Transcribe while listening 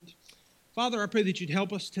Father, I pray that you'd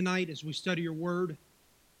help us tonight as we study your word,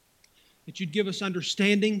 that you'd give us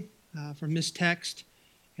understanding from this text.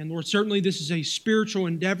 And Lord, certainly this is a spiritual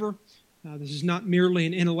endeavor. This is not merely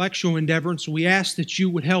an intellectual endeavor, and so we ask that you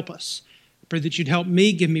would help us. I pray that you'd help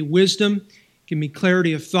me, give me wisdom, give me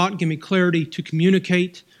clarity of thought, give me clarity to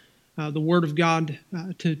communicate the word of God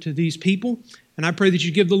to these people. And I pray that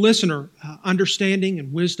you give the listener understanding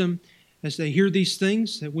and wisdom as they hear these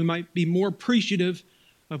things, that we might be more appreciative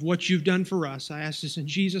of what you've done for us. I ask this in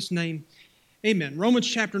Jesus' name. Amen. Romans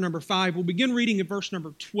chapter number 5. We'll begin reading at verse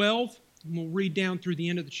number 12, and we'll read down through the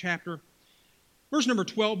end of the chapter. Verse number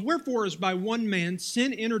 12, wherefore as by one man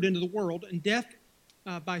sin entered into the world, and death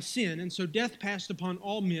by sin, and so death passed upon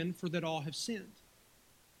all men, for that all have sinned.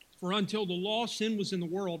 For until the law, sin was in the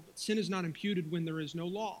world, but sin is not imputed when there is no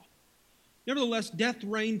law. Nevertheless, death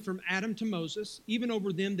reigned from Adam to Moses, even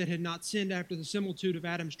over them that had not sinned after the similitude of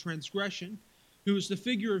Adam's transgression, who is the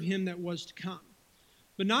figure of him that was to come.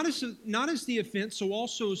 But not as the offense, so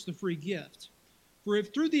also is the free gift. For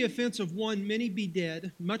if through the offense of one many be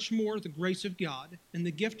dead, much more the grace of God, and the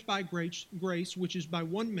gift by grace which is by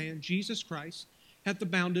one man, Jesus Christ, hath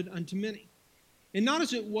abounded unto many. And not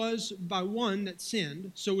as it was by one that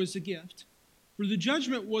sinned, so is the gift. For the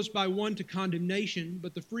judgment was by one to condemnation,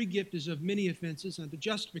 but the free gift is of many offenses unto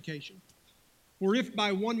justification. For if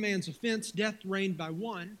by one man's offense death reigned by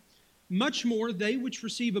one, much more they which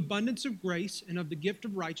receive abundance of grace and of the gift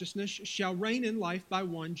of righteousness shall reign in life by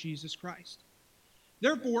one, Jesus Christ.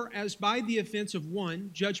 Therefore, as by the offense of one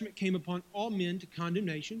judgment came upon all men to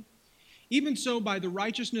condemnation, even so by the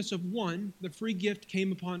righteousness of one the free gift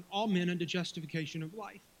came upon all men unto justification of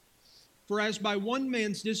life. For as by one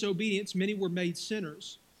man's disobedience many were made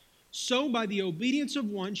sinners, so by the obedience of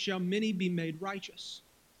one shall many be made righteous.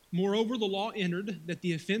 Moreover, the law entered, that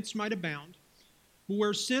the offense might abound. But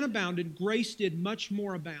where sin abounded, grace did much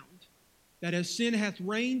more abound, that as sin hath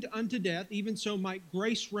reigned unto death, even so might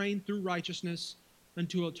grace reign through righteousness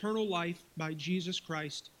unto eternal life by Jesus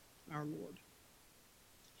Christ our Lord.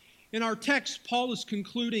 In our text, Paul is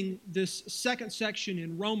concluding this second section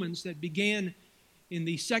in Romans that began in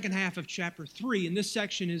the second half of chapter 3, and this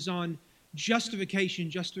section is on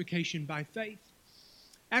justification by faith.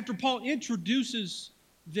 After Paul introduces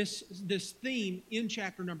this theme in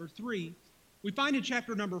chapter number 3, we find in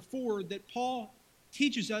chapter number 4 that Paul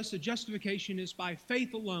teaches us that justification is by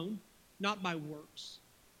faith alone, not by works.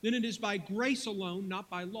 Then it is by grace alone, not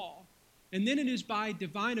by law. And then it is by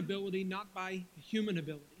divine ability, not by human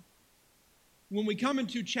ability. When we come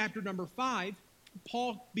into chapter number 5,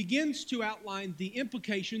 Paul begins to outline the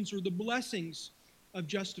implications or the blessings of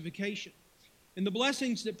justification. And the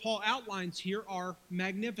blessings that Paul outlines here are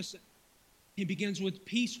magnificent. He begins with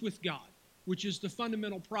peace with God, which is the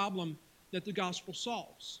fundamental problem that the gospel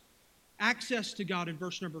solves. Access to God in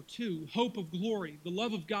verse number 2, hope of glory, the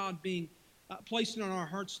love of God being placed on our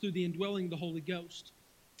hearts through the indwelling of the Holy Ghost,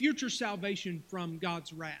 future salvation from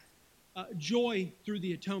God's wrath, joy through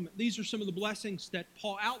the atonement. These are some of the blessings that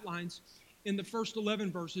Paul outlines in the first 11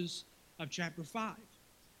 verses of chapter 5.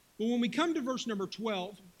 But when we come to verse number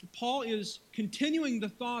 12, Paul is continuing the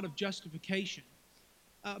thought of justification,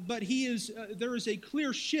 but there is a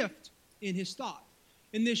clear shift in his thought.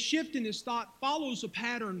 And this shift in his thought follows a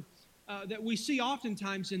pattern that we see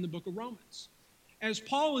oftentimes in the book of Romans. As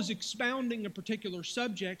Paul is expounding a particular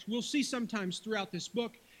subject, we'll see sometimes throughout this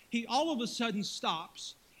book, he all of a sudden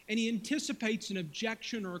stops and he anticipates an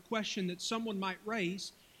objection or a question that someone might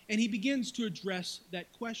raise, and he begins to address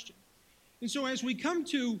that question. And so as we come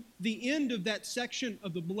to the end of that section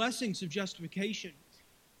of the blessings of justification,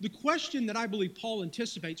 the question that I believe Paul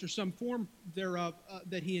anticipates, or some form thereof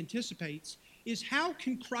that he anticipates, is how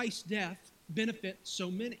can Christ's death benefit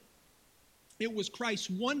so many? It was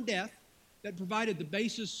Christ's one death that provided the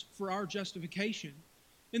basis for our justification.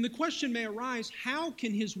 And the question may arise, how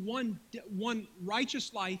can his one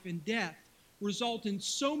righteous life and death result in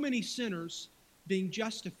so many sinners being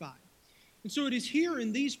justified? And so it is here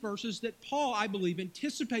in these verses that Paul, I believe,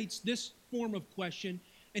 anticipates this form of question,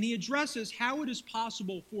 and he addresses how it is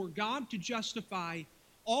possible for God to justify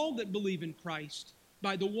all that believe in Christ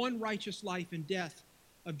by the one righteous life and death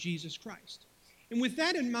of Jesus Christ. And with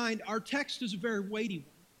that in mind, our text is a very weighty one.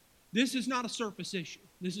 This is not a surface issue.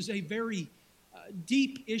 This is a very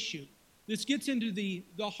deep issue. This gets into the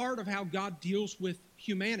heart of how God deals with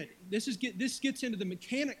humanity. This gets into the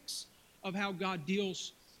mechanics of how God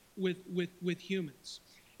deals with humans.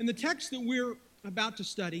 And the text that we're about to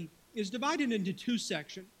study is divided into two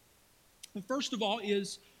sections. The first of all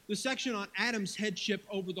is the section on Adam's headship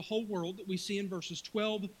over the whole world that we see in verses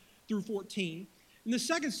 12 through 14. And the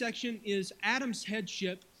second section is Adam's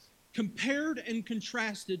headship compared and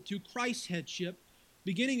contrasted to Christ's headship,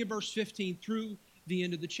 beginning in verse 15 through the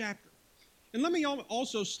end of the chapter. And let me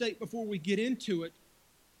also state before we get into it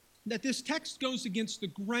that this text goes against the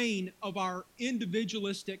grain of our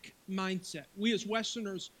individualistic mindset. We as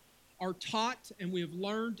Westerners are taught and we have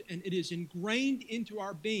learned, and it is ingrained into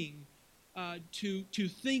our being to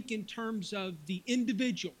think in terms of the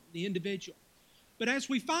individual. But as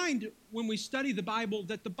we find when we study the Bible,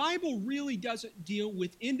 that the Bible really doesn't deal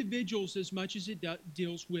with individuals as much as it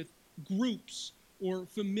deals with groups or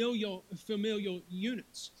familial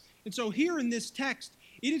units. And so here in this text,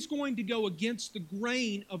 it is going to go against the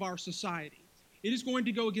grain of our society. It is going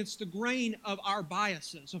to go against the grain of our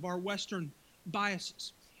biases, of our Western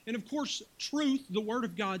biases. And of course, truth, the Word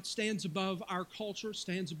of God, stands above our culture,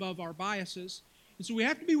 stands above our biases. And so we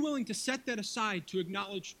have to be willing to set that aside to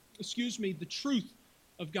acknowledge, the truth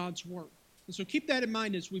of God's Word. And so keep that in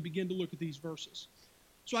mind as we begin to look at these verses.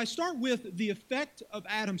 So I start with the effect of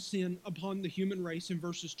Adam's sin upon the human race in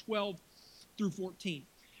verses 12 through 14.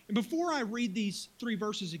 And before I read these three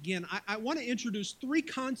verses again, I want to introduce three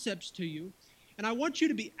concepts to you, and I want you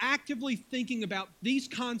to be actively thinking about these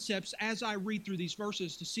concepts as I read through these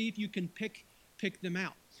verses to see if you can pick them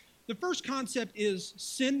out. The first concept is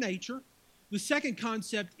sin nature. The second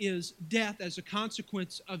concept is death as a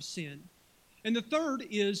consequence of sin. And the third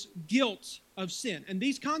is guilt of sin. And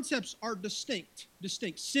these concepts are distinct.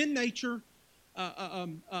 Sin nature,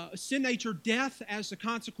 death as a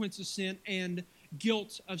consequence of sin, and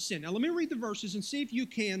guilt of sin. Now let me read the verses and see if you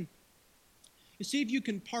can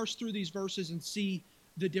parse through these verses and see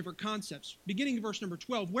the different concepts. Beginning in verse number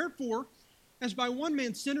 12, wherefore, as by one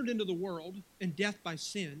man sin entered into the world, and death by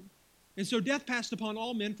sin, and so death passed upon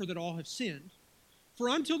all men, for that all have sinned. For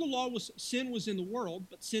until the law sin was in the world,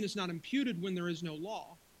 but sin is not imputed when there is no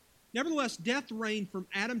law. Nevertheless, death reigned from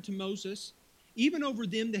Adam to Moses, even over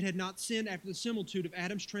them that had not sinned after the similitude of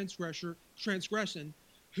Adam's transgression,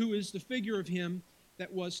 who is the figure of him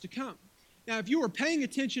that was to come. Now, if you were paying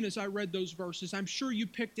attention as I read those verses, I'm sure you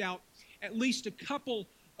picked out at least a couple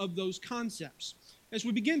of those concepts. As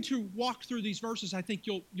we begin to walk through these verses, I think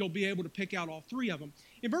you'll be able to pick out all three of them.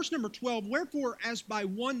 In verse number 12, wherefore as by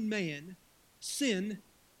one man sin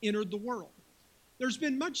entered the world. There's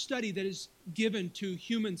been much study that is given to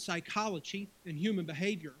human psychology and human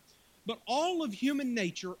behavior, but all of human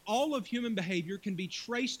nature, all of human behavior can be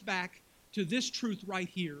traced back to this truth right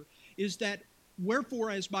here, is that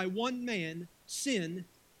wherefore as by one man sin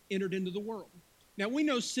entered into the world. Now we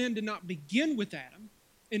know sin did not begin with Adam.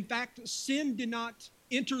 In fact, sin did not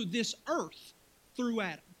enter this earth through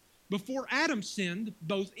Adam. Before Adam sinned,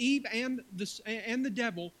 both Eve and the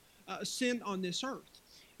devil sinned on this earth.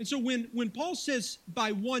 And so when Paul says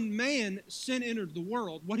by one man sin entered the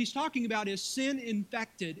world, what he's talking about is sin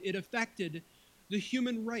affected the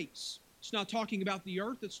human race. It's not talking about the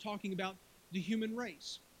earth, it's talking about the human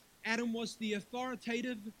race. Adam was the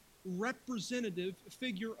authoritative, representative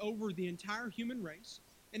figure over the entire human race.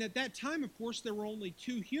 And at that time, of course, there were only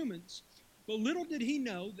two humans. But little did he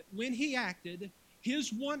know that when he acted,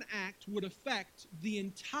 his one act would affect the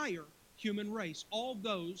entire human race, all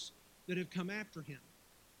those that have come after him.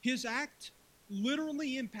 His act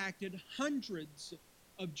literally impacted hundreds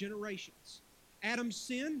of generations. Adam's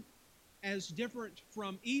sin, as different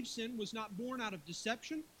from Eve's sin, was not born out of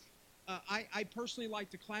deception. I personally like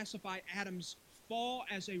to classify Adam's fall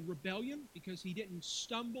as a rebellion because he didn't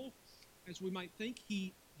stumble, as we might think.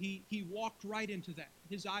 He walked right into that.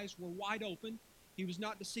 His eyes were wide open. He was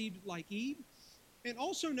not deceived like Eve. And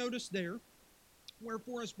also notice there,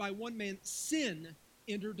 wherefore as by one man sin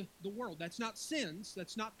entered the world. That's not sins,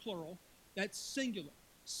 that's not plural, that's singular.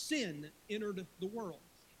 Sin entered the world.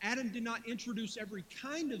 Adam did not introduce every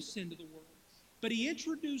kind of sin to the world, but he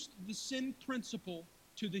introduced the sin principle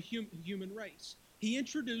to the human race. He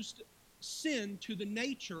introduced sin to the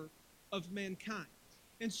nature of mankind.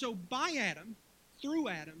 And so by Adam, through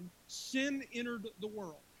Adam, sin entered the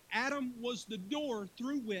world. Adam was the door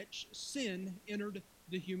through which sin entered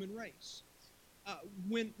the human race.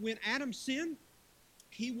 When Adam sinned,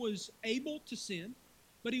 he was able to sin,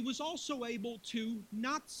 but he was also able to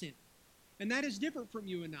not sin. And that is different from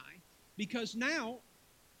you and I, because now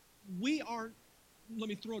we are, let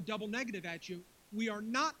me throw a double negative at you, we are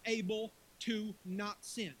not able to not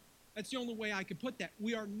sin. That's the only way I could put that.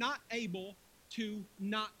 We are not able to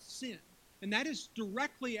not sin. And that is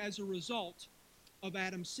directly as a result of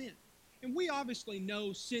Adam's sin. And we obviously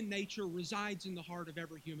know sin nature resides in the heart of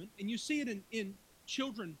every human. And you see it in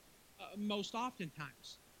children most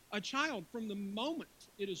oftentimes. A child, from the moment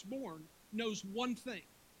it is born, knows one thing,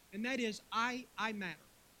 and that is, I matter.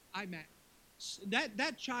 I matter.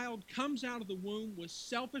 That child comes out of the womb with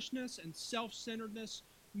selfishness and self-centeredness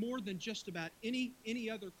more than just about any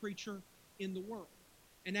other creature in the world.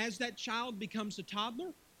 And as that child becomes a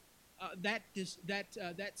toddler, that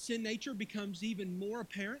sin nature becomes even more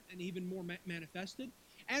apparent and even more manifested.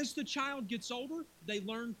 As the child gets older, they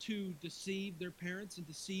learn to deceive their parents and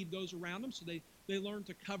deceive those around them. So they learn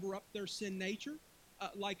to cover up their sin nature,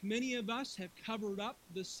 like many of us have covered up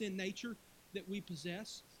the sin nature that we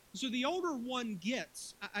possess. So the older one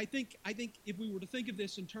gets, I think if we were to think of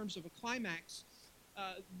this in terms of a climax,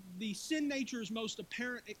 the sin nature is most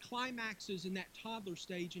apparent. It climaxes in that toddler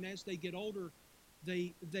stage, and as they get older,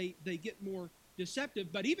 they get more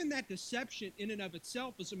deceptive. But even that deception in and of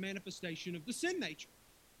itself is a manifestation of the sin nature.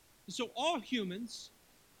 So all humans,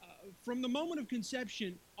 from the moment of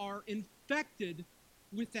conception, are infected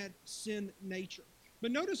with that sin nature.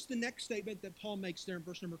 But notice the next statement that Paul makes there in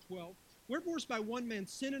verse number 12. Wherefore is by one man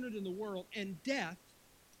sin entered in the world, and death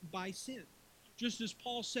by sin. Just as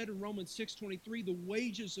Paul said in Romans 6:23, the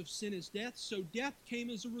wages of sin is death, so death came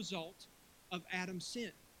as a result of Adam's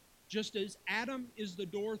sin. Just as Adam is the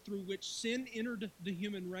door through which sin entered the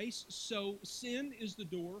human race, so sin is the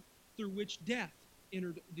door through which death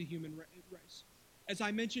entered the human race. As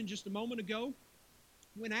I mentioned just a moment ago,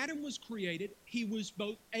 when Adam was created, he was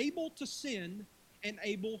both able to sin and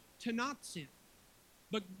able to not sin.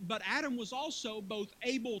 But Adam was also both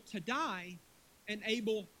able to die and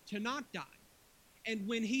able to not die. And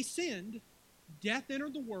when he sinned, death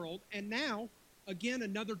entered the world, and now, again,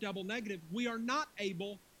 another double negative, we are not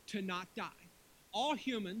able to not die. All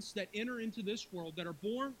humans that enter into this world, that are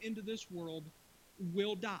born into this world,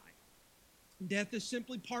 will die. Death is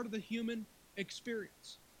simply part of the human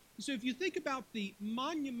experience. So if you think about the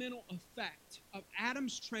monumental effect of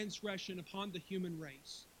Adam's transgression upon the human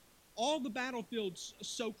race, all the battlefields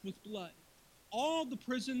soaked with blood, all the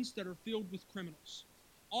prisons that are filled with criminals,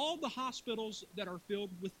 all the hospitals that are filled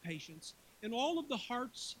with patients, and all of the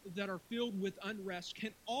hearts that are filled with unrest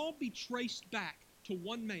can all be traced back to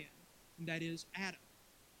one man, and that is Adam.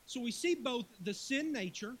 So we see both the sin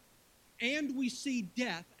nature and we see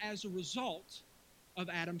death as a result of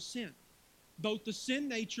Adam's sin. Both the sin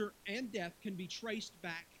nature and death can be traced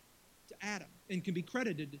back to Adam and can be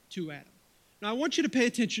credited to Adam. Now I want you to pay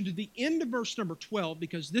attention to the end of verse number 12,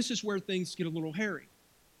 because this is where things get a little hairy.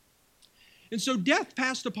 And so death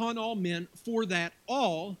passed upon all men, for that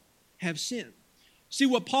all have sinned. See,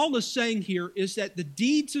 what Paul is saying here is that the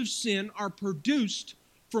deeds of sin are produced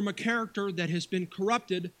from a character that has been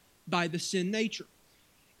corrupted by the sin nature.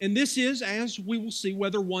 And this is, as we will see,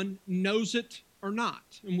 whether one knows it or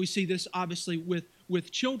not. And we see this obviously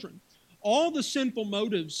with children. All the sinful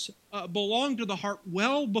motives belong to the heart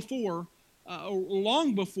well before, or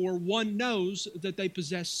long before one knows that they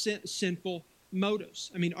possess sinful motives.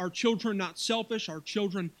 I mean, are children not selfish? Are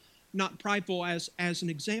children not prideful, as an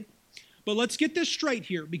example? But let's get this straight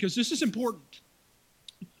here, because this is important.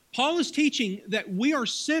 Paul is teaching that we are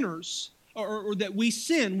sinners, or that we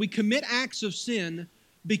sin, we commit acts of sin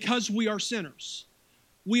because we are sinners.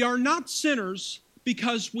 We are not sinners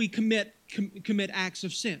because we commit acts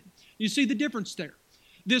of sin. You see the difference there.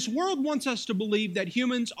 This world wants us to believe that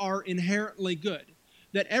humans are inherently good,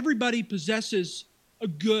 that everybody possesses a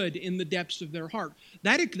good in the depths of their heart.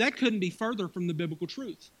 That couldn't be further from the biblical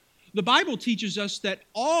truth. The Bible teaches us that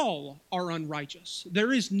all are unrighteous.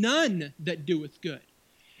 There is none that doeth good.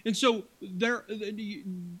 And so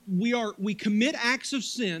we commit acts of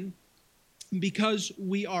sin because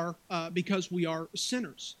we are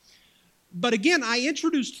sinners. But again, I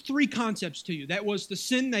introduced three concepts to you. That was the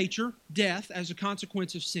sin nature, death as a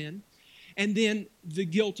consequence of sin, and then the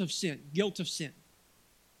guilt of sin.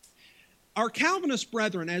 Our Calvinist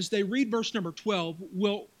brethren, as they read verse number 12,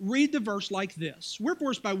 will read the verse like this.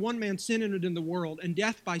 Wherefore is by one man sin entered in the world, and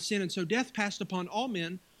death by sin, and so death passed upon all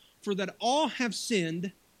men, for that all have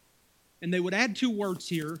sinned, and they would add two words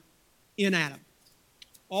here, in Adam.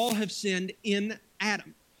 All have sinned in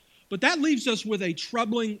Adam. But that leaves us with a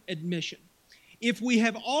troubling admission. If we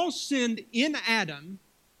have all sinned in Adam,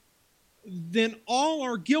 then all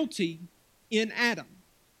are guilty in Adam.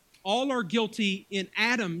 All are guilty in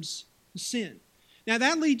Adam's sin. Now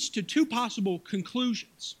that leads to two possible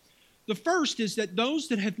conclusions. The first is that those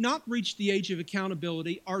that have not reached the age of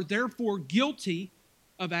accountability are therefore guilty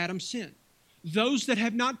of Adam's sin. Those that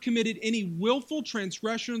have not committed any willful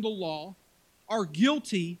transgression of the law are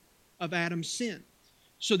guilty of Adam's sin.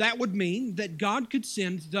 So that would mean that God could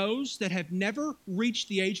send those that have never reached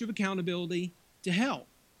the age of accountability to hell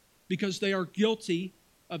because they are guilty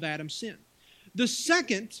of Adam's sin. The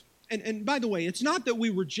second, and by the way, it's not that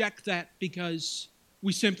we reject that because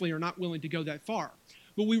we simply are not willing to go that far.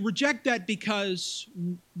 But we reject that because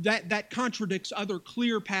that contradicts other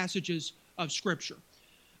clear passages of Scripture.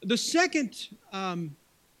 The second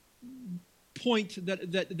point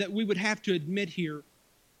that we would have to admit here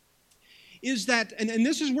is that, and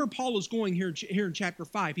this is where Paul is going here in chapter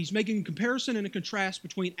 5. He's making a comparison and a contrast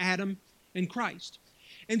between Adam and Christ.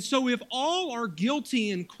 And so if all are guilty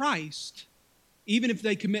in Christ, even if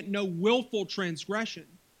they commit no willful transgression,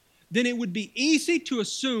 then it would be easy to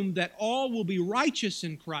assume that all will be righteous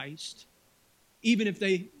in Christ, even if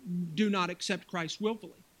they do not accept Christ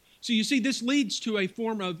willfully. So you see, this leads to a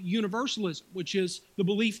form of universalism, which is the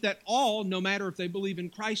belief that all, no matter if they believe in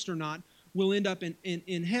Christ or not, will end up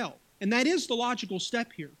in hell. And that is the logical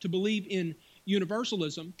step here, to believe in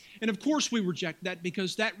universalism. And of course we reject that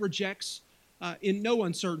because that rejects, in no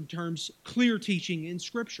uncertain terms, clear teaching in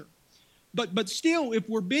Scripture. But still, if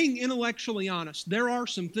we're being intellectually honest, there are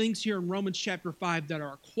some things here in Romans chapter 5 that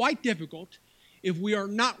are quite difficult if we are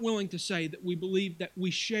not willing to say that we believe that we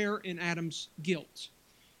share in Adam's guilt.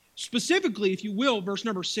 Specifically, if you will, verse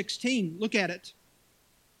number 16, look at it.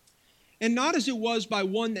 And not as it was by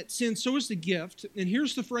one that sinned, so is the gift. And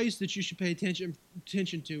here's the phrase that you should pay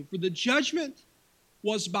attention to. For the judgment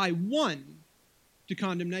was by one to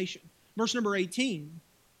condemnation. Verse number 18.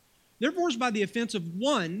 Therefore, as by the offense of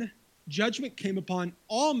one, judgment came upon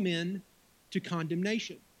all men to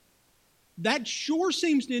condemnation. That sure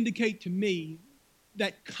seems to indicate to me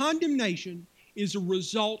that condemnation is a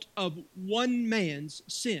result of one man's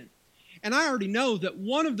sin. And I already know that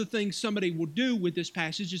one of the things somebody will do with this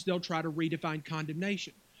passage is they'll try to redefine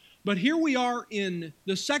condemnation. But here we are in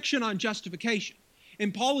the section on justification,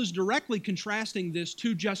 and Paul is directly contrasting this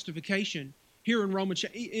to justification here in Romans,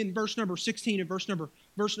 in verse number 16 and verse number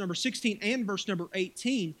 16 and verse number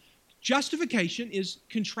 18. Justification is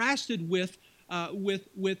contrasted with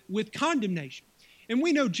condemnation. And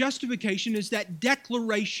we know justification is that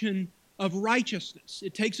declaration of righteousness.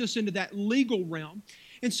 It takes us into that legal realm.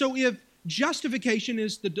 And so if justification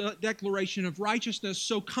is the declaration of righteousness,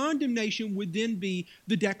 so condemnation would then be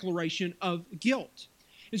the declaration of guilt.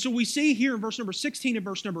 And so we see here in verse number 16 and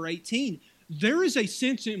verse number 18, there is a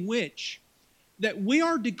sense in which that we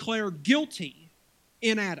are declared guilty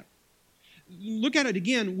in Adam. Look at it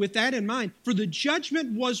again with that in mind. For the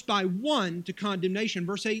judgment was by one to condemnation.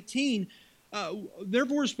 Verse 18,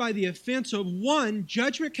 therefore is by the offense of one,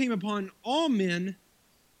 judgment came upon all men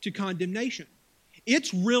to condemnation.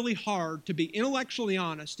 It's really hard to be intellectually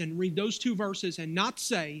honest and read those two verses and not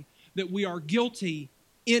say that we are guilty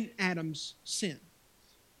in Adam's sin.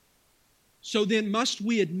 So then must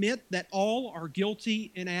we admit that all are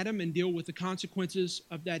guilty in Adam and deal with the consequences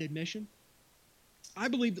of that admission? I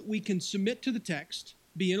believe that we can submit to the text,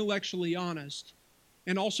 be intellectually honest,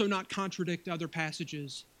 and also not contradict other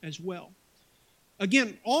passages as well.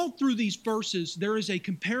 Again, all through these verses, there is a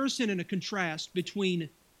comparison and a contrast between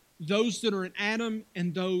those that are in Adam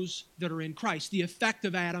and those that are in Christ. The effect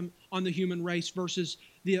of Adam on the human race versus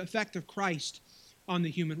the effect of Christ on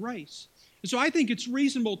the human race. And so I think it's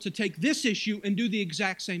reasonable to take this issue and do the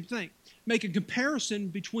exact same thing. Make a comparison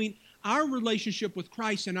between our relationship with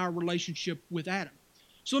Christ and our relationship with Adam.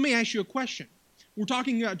 So let me ask you a question. We're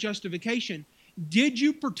talking about justification. Did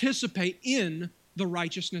you participate in the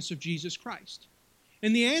righteousness of Jesus Christ?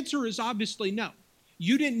 And the answer is obviously no.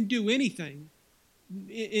 You didn't do anything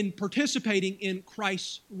in participating in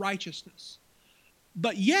Christ's righteousness.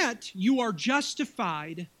 But yet, you are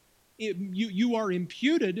justified, you are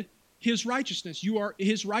imputed His righteousness.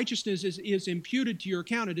 His righteousness is imputed to your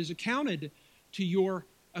account. It is accounted to your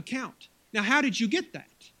account. Now, how did you get that?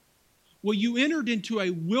 Well, you entered into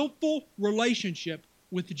a willful relationship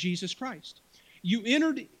with Jesus Christ. You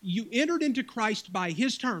entered into Christ by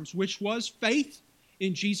His terms, which was faith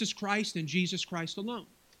in Jesus Christ and Jesus Christ alone.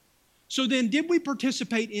 So then, did we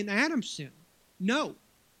participate in Adam's sin? No,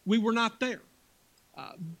 we were not there.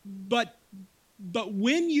 But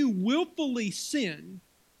when you willfully sin,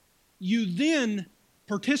 you then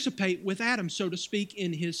participate with Adam, so to speak,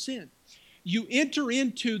 in his sin. You enter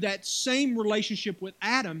into that same relationship with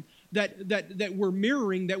Adam that we're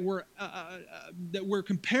mirroring, that we're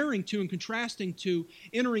comparing to and contrasting to,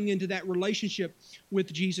 entering into that relationship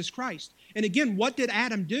with Jesus Christ. And again, what did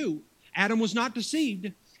Adam do? Adam was not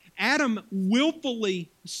deceived. Adam willfully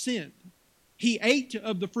sinned. He ate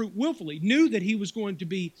of the fruit willfully, knew that he was going to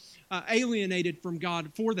be alienated from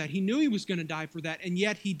God for that. He knew he was going to die for that, and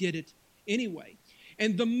yet he did it anyway.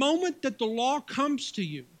 And the moment that the law comes to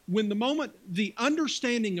you, the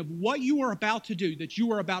understanding of what you are about to do, that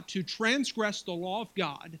you are about to transgress the law of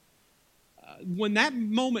God, when that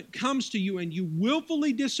moment comes to you and you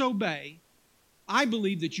willfully disobey, I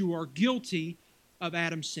believe that you are guilty of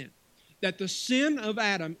Adam's sin. that the sin of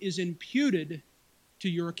Adam is imputed to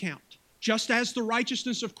your account. Just as the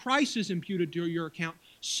righteousness of Christ is imputed to your account,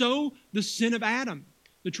 so the sin of Adam,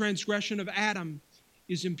 the transgression of Adam,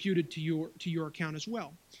 is imputed to your account as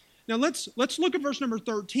well. Now let's look at verse number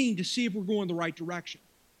 13 to see if we're going the right direction.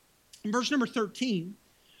 In verse number 13,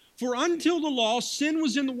 for until the law, sin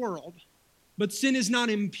was in the world, but sin is not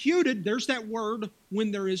imputed. There's that word,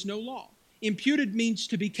 when there is no law. Imputed means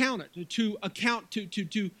to be counted, to account,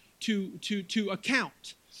 to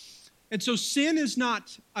account. And so sin is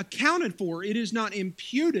not accounted for. It is not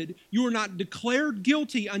imputed. You are not declared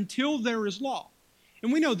guilty until there is law.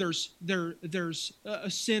 And we know there's a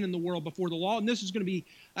sin in the world before the law, and this is going to be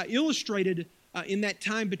illustrated in that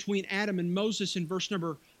time between Adam and Moses in verse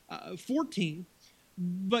number 14.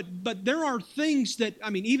 But there are things that,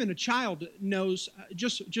 even a child knows,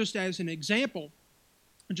 just as an example.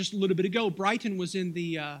 Just a little bit ago, Brighton was in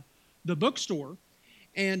the bookstore,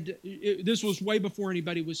 and this was way before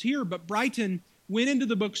anybody was here, but Brighton went into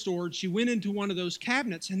the bookstore, and she went into one of those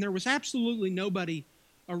cabinets, and there was absolutely nobody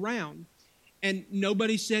around. And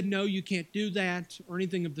nobody said, no, you can't do that, or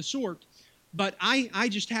anything of the sort. But I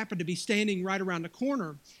just happened to be standing right around the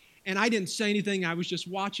corner, and I didn't say anything. I was just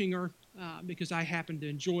watching her because I happen to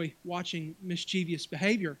enjoy watching mischievous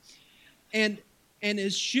behavior. And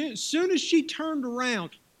as soon as she turned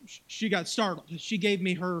around, she got startled. She gave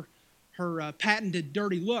me her patented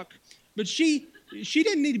dirty look, but she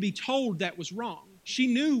didn't need to be told that was wrong. She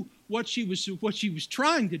knew what she was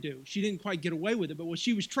trying to do. She didn't quite get away with it, but what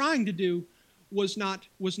she was trying to do was not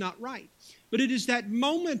right. But it is that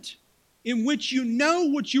moment in which you know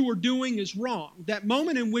what you are doing is wrong, that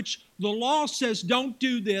moment in which the law says don't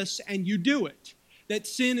do this and you do it, that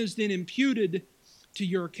sin is then imputed to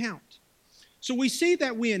your account. So we see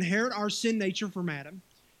that we inherit our sin nature from Adam,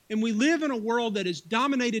 and we live in a world that is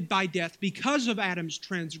dominated by death because of Adam's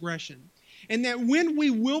transgression. And that when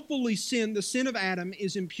we willfully sin, the sin of Adam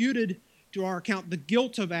is imputed to our account. The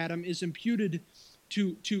guilt of Adam is imputed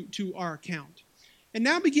to our account. And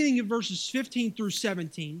now beginning in verses 15 through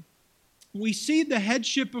 17, we see the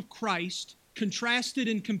headship of Christ contrasted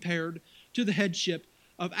and compared to the headship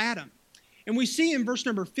of Adam. And we see in verse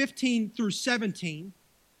number 15 through 17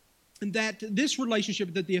 that this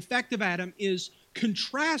relationship, that the effect of Adam is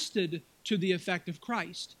contrasted to the effect of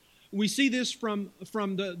Christ. We see this from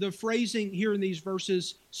the phrasing here in these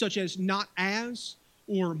verses, such as not as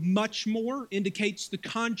or much more, indicates the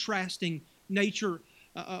contrasting nature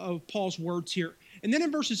of Paul's words here. And then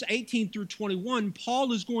in verses 18 through 21,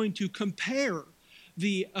 Paul is going to compare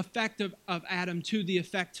the effect of Adam to the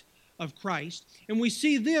effect of Christ. And we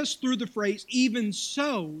see this through the phrase, even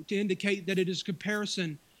so, to indicate that it is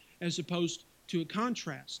comparison as opposed to a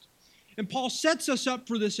contrast. And Paul sets us up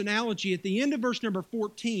for this analogy at the end of verse number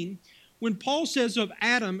 14, when Paul says of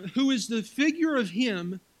Adam, who is the figure of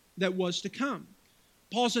him that was to come.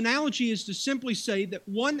 Paul's analogy is to simply say that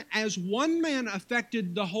as one man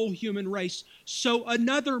affected the whole human race, so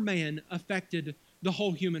another man affected the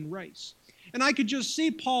whole human race. And I could just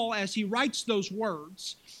see Paul as he writes those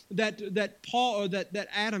words, that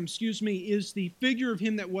Adam, is the figure of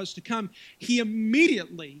him that was to come. He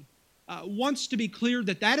immediately wants to be clear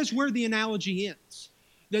that is where the analogy ends.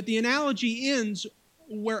 That the analogy ends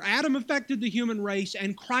where Adam affected the human race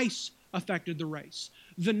and Christ affected the race.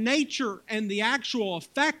 The nature and the actual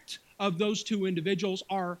effect of those two individuals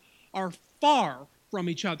are far from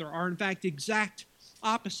each other, are in fact exact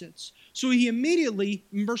opposites. So he immediately,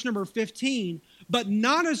 in verse number 15, but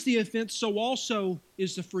not as the offense, so also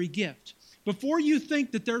is the free gift. Before you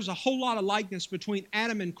think that there's a whole lot of likeness between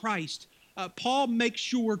Adam and Christ, Paul makes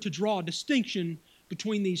sure to draw a distinction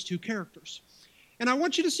between these two characters. And I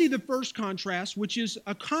want you to see the first contrast, which is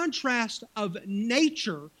a contrast of the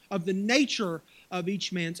nature of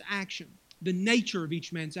each man's action. The nature of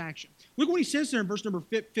each man's action. Look what he says there in verse number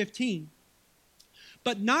 15.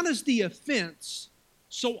 But not as the offense,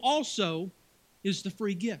 so also is the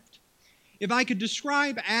free gift. If I could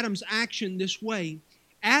describe Adam's action this way,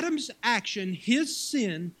 Adam's action, his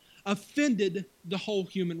sin, offended the whole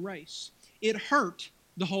human race. It hurt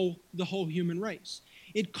the whole human race.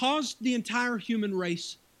 It caused the entire human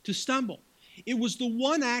race to stumble. It was the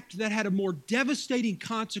one act that had a more devastating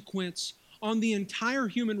consequence on the entire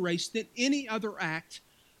human race than any other act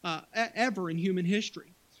ever in human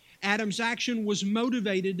history. Adam's action was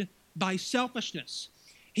motivated by selfishness.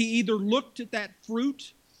 He either looked at that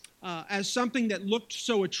fruit as something that looked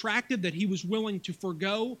so attractive that he was willing to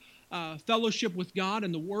forego fellowship with God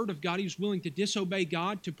and the Word of God. He was willing to disobey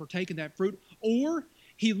God to partake of that fruit. Or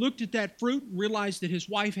he looked at that fruit, realized that his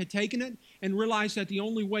wife had taken it, and realized that the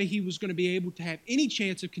only way he was going to be able to have any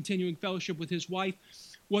chance of continuing fellowship with his wife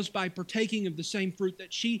was by partaking of the same fruit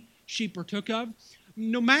that she partook of.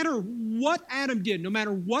 No matter what Adam did, no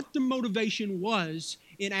matter what the motivation was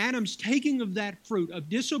in Adam's taking of that fruit, of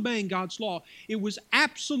disobeying God's law, it was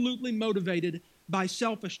absolutely motivated by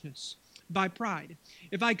selfishness, by pride.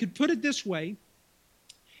 If I could put it this way,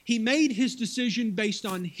 he made his decision based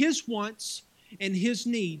on his wants and his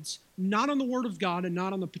needs, not on the Word of God and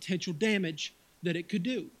not on the potential damage that it could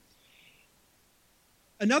do.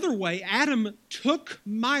 Another way, Adam took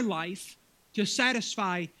my life to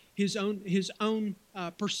satisfy his own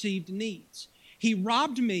perceived needs. He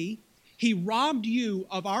robbed me, he robbed you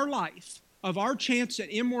of our life, of our chance at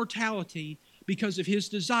immortality because of his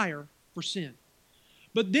desire for sin.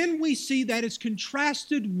 But then we see that it's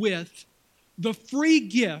contrasted with the free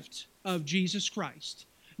gift of Jesus Christ.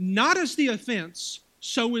 Not as the offense,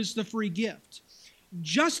 so is the free gift.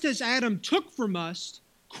 Just as Adam took from us,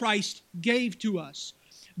 Christ gave to us.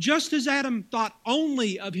 Just as Adam thought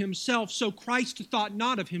only of himself, so Christ thought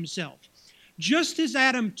not of himself. Just as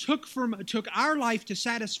Adam took our life to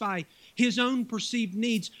satisfy his own perceived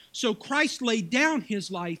needs, so Christ laid down his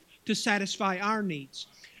life to satisfy our needs.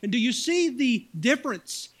 And do you see the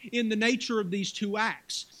difference in the nature of these two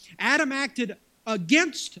acts? Adam acted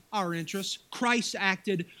against our interests. Christ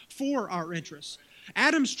acted for our interests.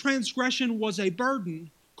 Adam's transgression was a burden.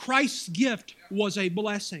 Christ's gift was a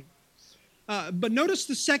blessing. But notice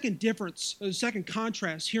the second difference, the second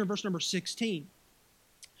contrast here in verse number 16.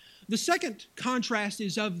 The second contrast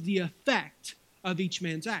is of the effect of each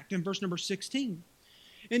man's act in verse number 16.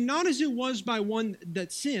 And not as it was by one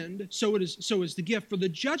that sinned, so is the gift. For the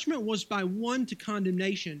judgment was by one to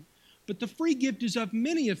condemnation, but the free gift is of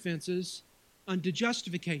many offenses unto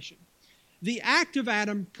justification. The act of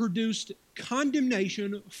Adam produced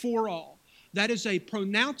condemnation for all. That is a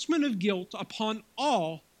pronouncement of guilt upon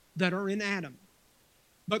all that are in Adam.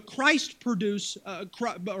 But Christ produced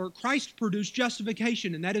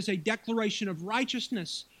justification, and that is a declaration of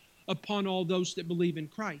righteousness upon all those that believe in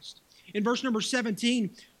Christ. In verse number 17,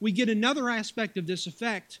 we get another aspect of this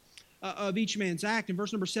effect of each man's act. In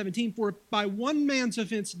verse number 17, for by one man's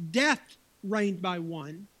offense death reigned by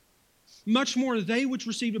one, much more they which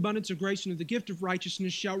received abundance of grace and of the gift of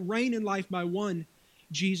righteousness shall reign in life by one,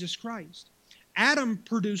 Jesus Christ. Adam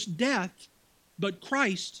produced death, but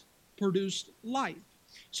Christ produced life.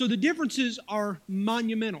 So the differences are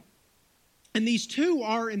monumental. And these two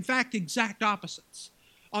are, in fact, exact opposites.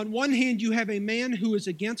 On one hand, you have a man who is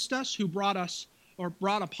against us, who brought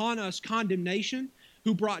upon us condemnation,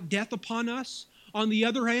 who brought death upon us. On the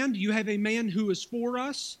other hand, you have a man who is for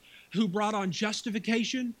us, who brought on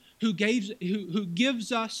justification, who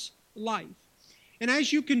gives us life. And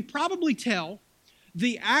as you can probably tell,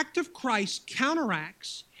 the act of Christ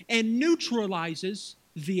counteracts and neutralizes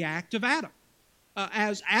the act of Adam.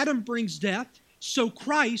 As Adam brings death, so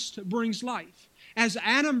Christ brings life. As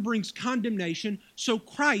Adam brings condemnation, so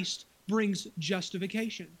Christ brings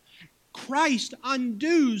justification. Christ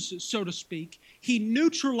undoes, so to speak. He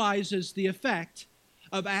neutralizes the effect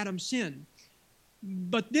of Adam's sin.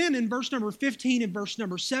 But then in verse number 15 and verse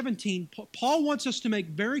number 17, Paul wants us to make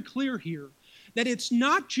very clear here that it's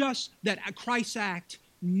not just that Christ's act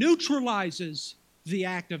neutralizes the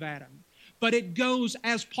act of Adam, but it goes,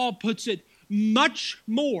 as Paul puts it, much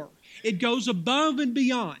more. It goes above and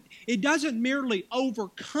beyond. It doesn't merely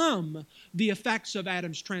overcome the effects of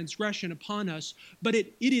Adam's transgression upon us, but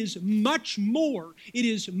it is much more. It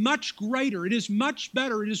is much greater. It is much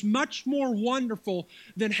better. It is much more wonderful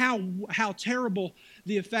than how terrible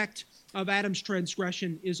the effect of Adam's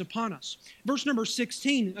transgression is upon us. Verse number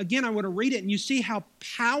 16, again, I want to read it, and you see how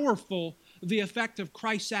powerful the effect of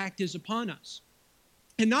Christ's act is upon us.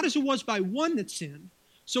 And not as it was by one that sinned,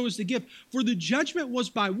 so is the gift. For the judgment was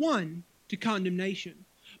by one to condemnation,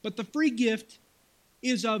 but the free gift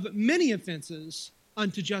is of many offenses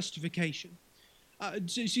unto justification.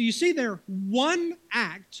 So you see there, one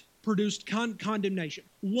act produced condemnation.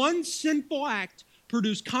 One sinful act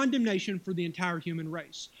produced condemnation for the entire human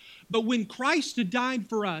race. But when Christ died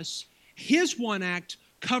for us, his one act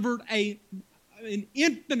covered an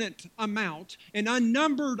infinite amount, an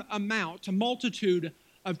unnumbered amount, a multitude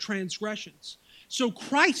of transgressions. So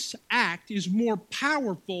Christ's act is more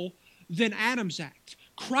powerful than Adam's act.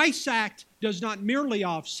 Christ's act does not merely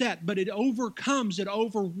offset, but it overcomes, it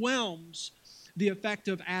overwhelms the effect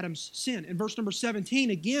of Adam's sin. In verse number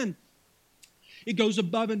 17, again, it goes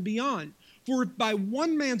above and beyond. For if by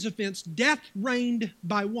one man's offense, death reigned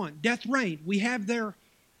by one. Death reigned. We have there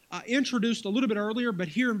introduced a little bit earlier, but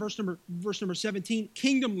here in verse number 17,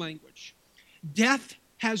 kingdom language. Death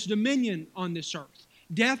has dominion on this earth.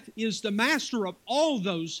 Death is the master of all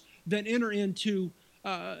those that enter into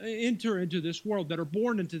enter into this world, that are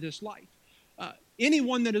born into this life.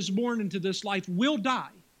 Anyone that is born into this life will die,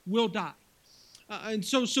 will die. And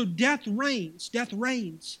so death reigns, death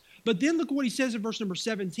reigns. But then look what he says in verse number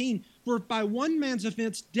 17. For if by one man's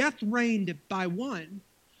offense death reigned by one,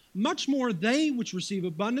 much more they which receive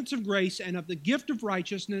abundance of grace and of the gift of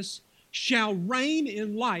righteousness shall reign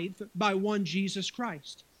in life by one Jesus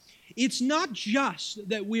Christ. It's not just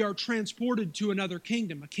that we are transported to another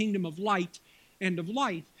kingdom, a kingdom of light and of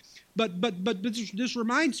life. But this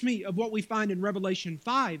reminds me of what we find in Revelation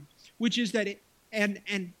 5, which is that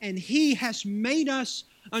and he has made us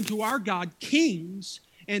unto our God kings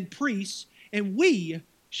and priests, and we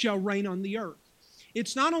shall reign on the earth.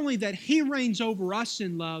 It's not only that he reigns over us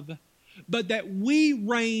in love, but that we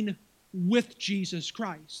reign with Jesus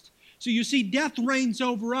Christ. So you see, death reigns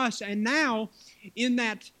over us, and now in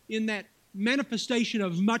that manifestation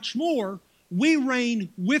of much more, we reign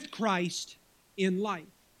with Christ in life.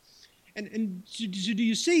 And so do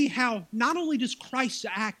you see how not only does Christ's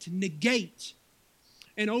act negate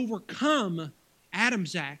and overcome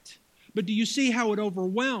Adam's act, but do you see how it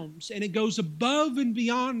overwhelms and it goes above and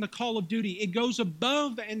beyond the call of duty? It goes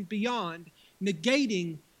above and beyond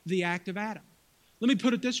negating the act of Adam. Let me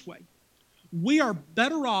put it this way. We are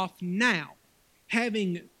better off now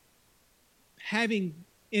having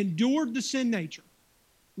endured the sin nature,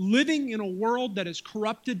 living in a world that is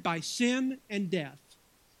corrupted by sin and death,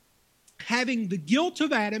 having the guilt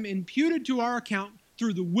of Adam imputed to our account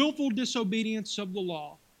through the willful disobedience of the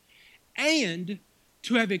law, and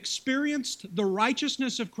to have experienced the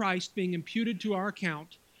righteousness of Christ being imputed to our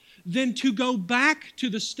account, than to go back to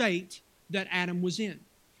the state that Adam was in.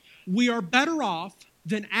 We are better off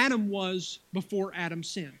than Adam was before Adam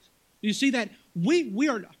sinned. You see that we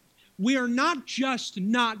are not just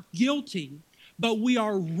not guilty, but we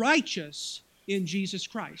are righteous in Jesus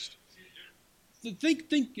Christ.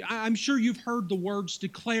 I'm sure you've heard the words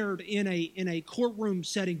declared in a courtroom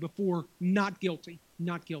setting before, not guilty,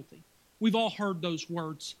 not guilty. We've all heard those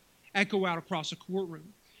words echo out across a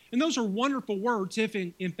courtroom. And those are wonderful words if,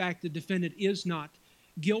 in fact, the defendant is not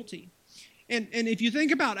guilty. And if you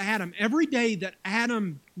think about Adam, every day that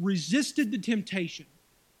Adam resisted the temptation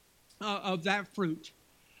of that fruit,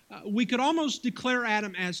 we could almost declare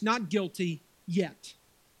Adam as not guilty yet.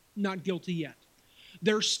 Not guilty yet.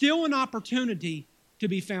 There's still an opportunity to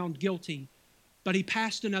be found guilty, but he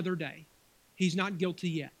passed another day. He's not guilty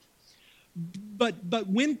yet. But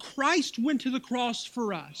when Christ went to the cross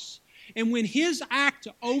for us, and when his act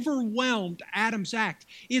overwhelmed Adam's act,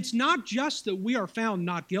 it's not just that we are found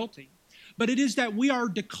not guilty, but it is that we are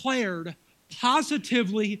declared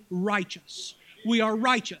positively righteous. We are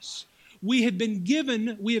righteous. We have been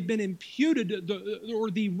imputed,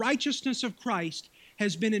 the righteousness of Christ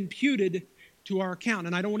has been imputed to our account.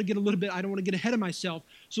 And I don't want to get ahead of myself,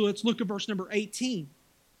 so let's look at verse number 18.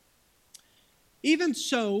 Even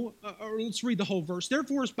so, or let's read the whole verse.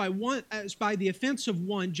 Therefore, as by the offense of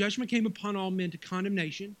one, judgment came upon all men to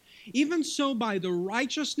condemnation, even so by the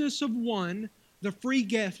righteousness of one, the free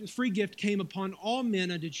gift came upon all men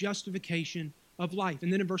unto justification of life.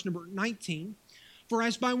 And then in verse number 19, for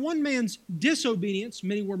as by one man's disobedience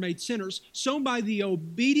many were made sinners, so by the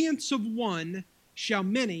obedience of one shall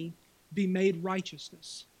many be made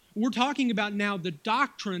righteousness. We're talking about now the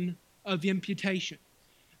doctrine of imputation.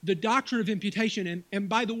 The doctrine of imputation, and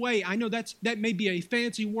by the way, I know that may be a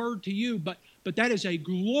fancy word to you, but that is a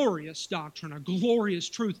glorious doctrine, a glorious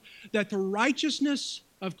truth, that the righteousness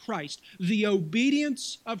of Christ, the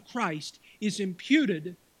obedience of Christ is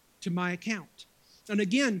imputed to my account. And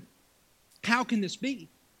again, how can this be?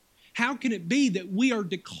 How can it be that we are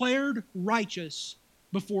declared righteous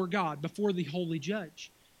before God, before the holy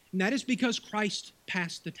judge? And that is because Christ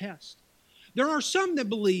passed the test. There are some that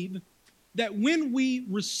believe that when we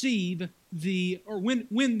receive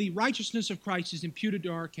when the righteousness of Christ is imputed to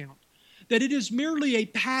our account, that it is merely a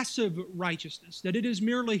passive righteousness, that it is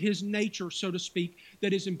merely his nature, so to speak,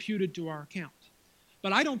 that is imputed to our account.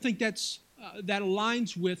 But I don't think that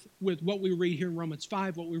aligns with what we read here in Romans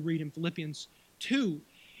 5, what we read in Philippians 2.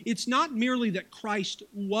 It's not merely that Christ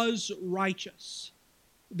was righteous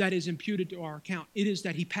that is imputed to our account. It is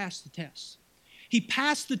that he passed the test. He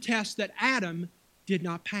passed the test that Adam did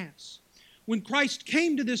not pass. When Christ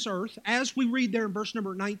came to this earth, as we read there in verse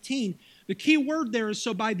number 19, the key word there is,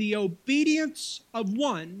 so by the obedience of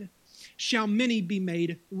one shall many be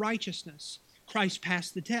made righteousness. Christ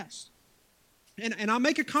passed the test. And I'll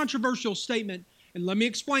make a controversial statement, and let me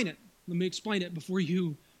explain it. Let me explain it before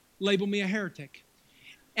you label me a heretic.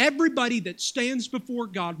 Everybody that stands before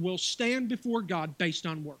God will stand before God based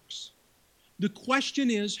on works. The question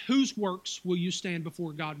is, whose works will you stand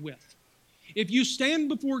before God with? If you stand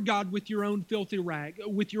before God with your own filthy rag,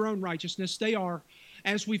 with your own righteousness, they are,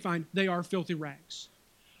 as we find, they are filthy rags.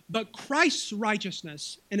 But Christ's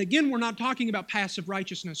righteousness, and again, we're not talking about passive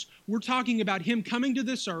righteousness. We're talking about Him coming to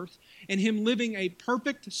this earth and Him living a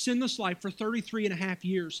perfect, sinless life for 33 and a half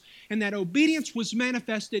years. And that obedience was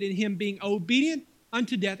manifested in Him being obedient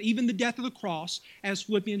unto death, even the death of the cross, as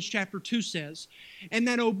Philippians chapter 2 says. And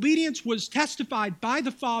that obedience was testified by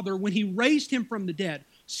the Father when He raised Him from the dead,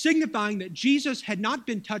 signifying that Jesus had not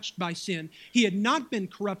been touched by sin. He had not been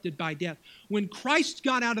corrupted by death. When Christ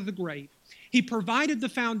got out of the grave, He provided the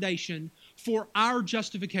foundation for our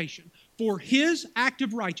justification, for His act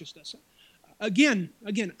of righteousness. Again,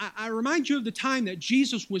 I remind you of the time that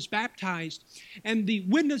Jesus was baptized and the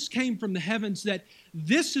witness came from the heavens that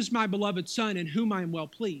this is my beloved Son in whom I am well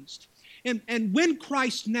pleased. And when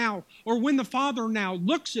Christ now, or when the Father now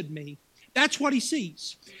looks at me, that's what He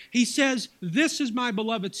sees. He says, this is my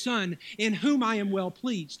beloved Son in whom I am well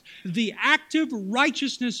pleased. The active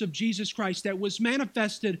righteousness of Jesus Christ that was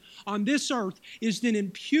manifested on this earth is then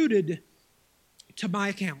imputed to my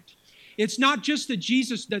account. It's not just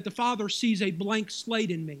that the Father sees a blank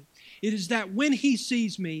slate in me. It is that when He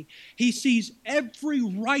sees me, He sees every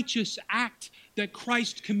righteous act that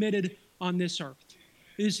Christ committed on this earth.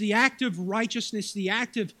 It is the act of righteousness, the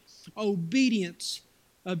act of obedience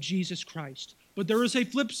of Jesus Christ. But there is a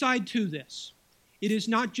flip side to this. It is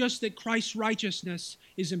not just that Christ's righteousness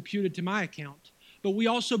is imputed to my account, but we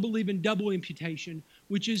also believe in double imputation,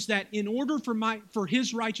 which is that in order for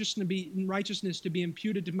His righteousness to be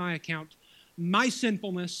imputed to my account, my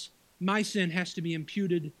sinfulness, my sin has to be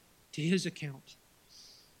imputed to His account.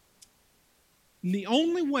 And the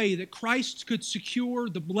only way that Christ could secure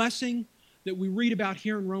the blessing that we read about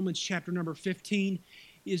here in Romans chapter number 15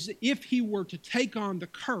 is if He were to take on the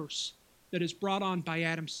curse that is brought on by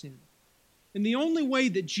Adam's sin. And the only way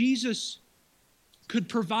that Jesus could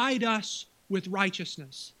provide us with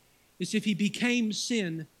righteousness is if He became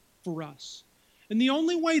sin for us. And the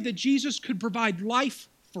only way that Jesus could provide life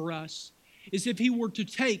for us is if He were to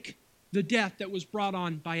take the death that was brought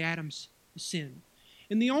on by Adam's sin.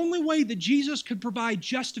 And the only way that Jesus could provide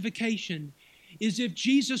justification is if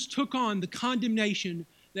Jesus took on the condemnation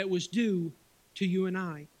that was due to you and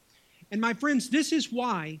I. And my friends, this is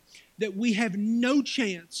why that we have no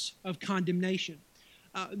chance of condemnation.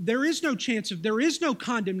 There is no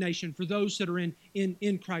condemnation for those that are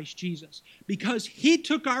in Christ Jesus, because He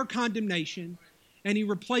took our condemnation and He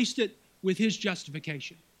replaced it with His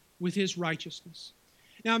justification, with His righteousness.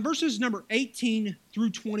 Now in verses number 18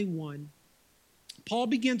 through 21, Paul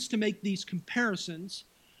begins to make these comparisons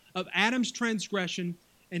of Adam's transgression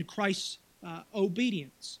and Christ's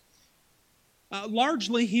obedience.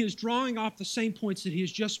 Largely, he is drawing off the same points that he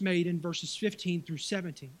has just made in verses 15 through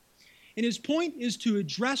 17. And his point is to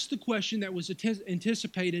address the question that was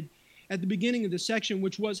anticipated at the beginning of the section,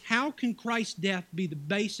 which was, how can Christ's death be the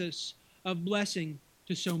basis of blessing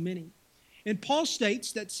to so many? And Paul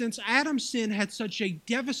states that since Adam's sin had such a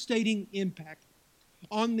devastating impact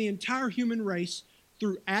on the entire human race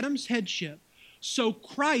through Adam's headship, so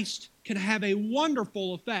Christ can have a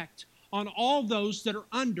wonderful effect on all those that are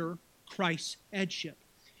under Christ's headship.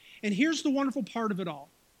 And here's the wonderful part of it all.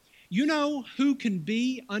 You know who can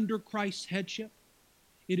be under Christ's headship?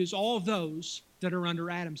 It is all those that are under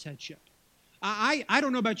Adam's headship. I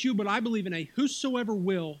don't know about you, but I believe in a whosoever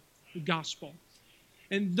will gospel.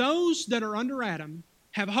 And those that are under Adam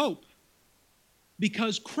have hope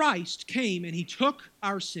because Christ came and He took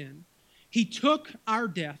our sin, He took our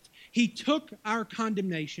death, He took our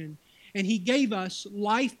condemnation, and He gave us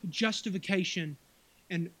life, justification,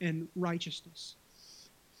 and righteousness.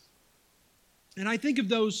 And I think of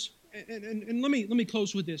those, and let me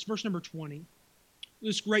close with this, verse number 20.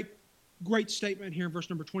 This great statement here in verse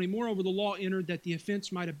number 20. Moreover, the law entered that the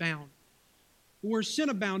offense might abound. Where sin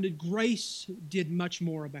abounded, grace did much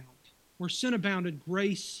more abound. Where sin abounded,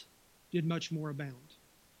 grace did much more abound.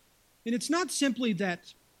 And it's not simply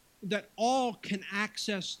that all can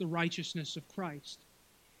access the righteousness of Christ.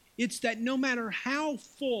 It's that no matter how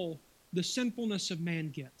full the sinfulness of man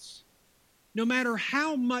gets, no matter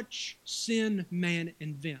how much sin man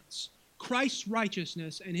invents, Christ's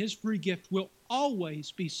righteousness and His free gift will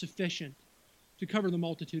always be sufficient to cover the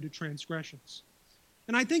multitude of transgressions.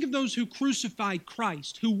 And I think of those who crucified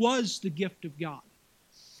Christ, who was the gift of God.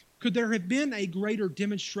 Could there have been a greater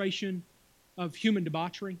demonstration of human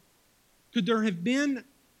debauchery? Could there have been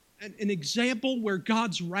an example where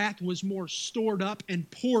God's wrath was more stored up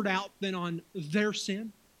and poured out than on their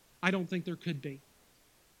sin? I don't think there could be.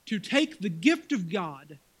 To take the gift of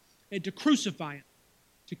God and to crucify Him,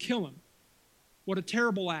 to kill Him. What a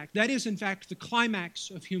terrible act. That is, in fact, the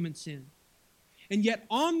climax of human sin. And yet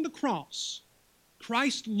on the cross,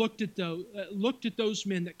 Christ looked at those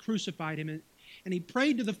men that crucified him, and he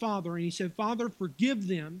prayed to the Father, and he said, Father, forgive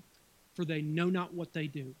them, for they know not what they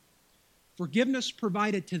do. Forgiveness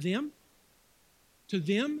provided to them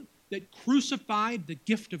that crucified the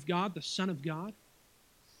gift of God, the Son of God.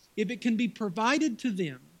 If it can be provided to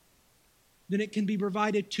them, then it can be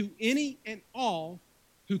provided to any and all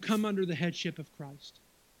who come under the headship of Christ.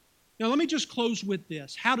 Now, let me just close with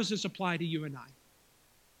this. How does this apply to you and I?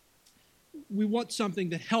 We want something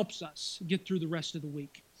that helps us get through the rest of the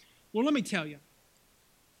week. Well, let me tell you,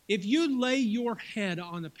 if you lay your head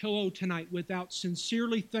on the pillow tonight without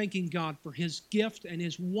sincerely thanking God for His gift and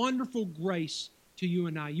His wonderful grace to you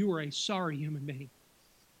and I, you are a sorry human being.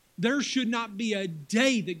 There should not be a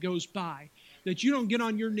day that goes by that you don't get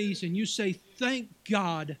on your knees and you say, thank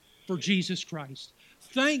God for Jesus Christ.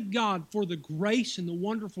 Thank God for the grace and the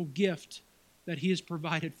wonderful gift that He has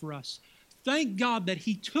provided for us. Thank God that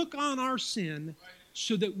He took on our sin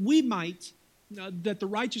so that we might, that the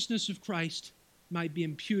righteousness of Christ might be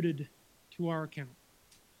imputed to our account.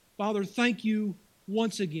 Father, thank you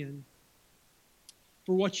once again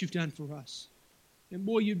for what you've done for us. And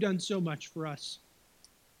boy, you've done so much for us.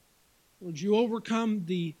 Lord, you overcome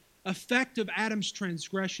the effect of Adam's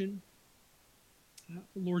transgression.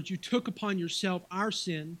 Lord, you took upon yourself our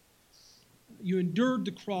sin. You endured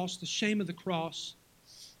the cross, the shame of the cross,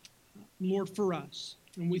 Lord, for us.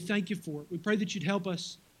 And we thank you for it. We pray that you'd help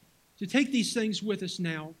us to take these things with us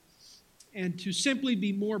now and to simply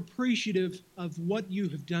be more appreciative of what you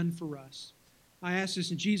have done for us. I ask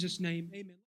this in Jesus' name. Amen.